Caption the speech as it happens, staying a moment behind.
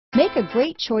Make a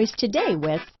great choice today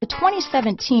with the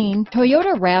 2017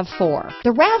 Toyota RAV4. The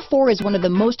RAV4 is one of the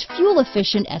most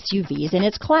fuel-efficient SUVs in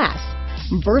its class.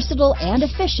 Versatile and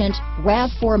efficient,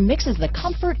 RAV4 mixes the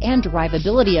comfort and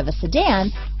drivability of a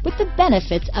sedan with the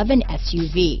benefits of an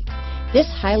SUV. This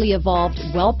highly evolved,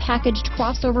 well-packaged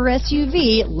crossover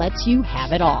SUV lets you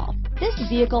have it all. This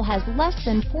vehicle has less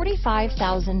than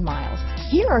 45,000 miles.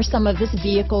 Here are some of this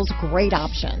vehicle's great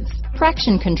options: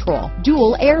 traction control,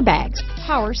 dual airbags,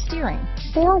 power steering,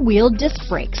 four-wheel disc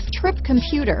brakes, trip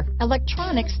computer,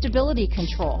 electronic stability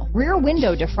control, rear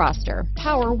window defroster,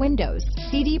 power windows,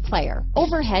 CD player,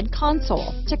 overhead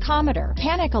console, tachometer,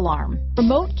 panic alarm,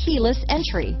 remote keyless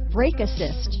entry, brake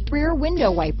assist, rear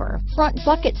window wiper, front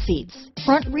bucket seats,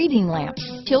 front reading lamps,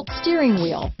 tilt steering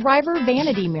wheel, driver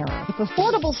vanity mirror. If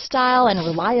affordable style and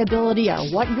reliability are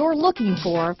what you're looking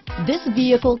for, this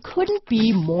vehicle couldn't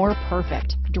be more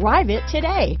perfect. Drive it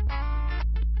today.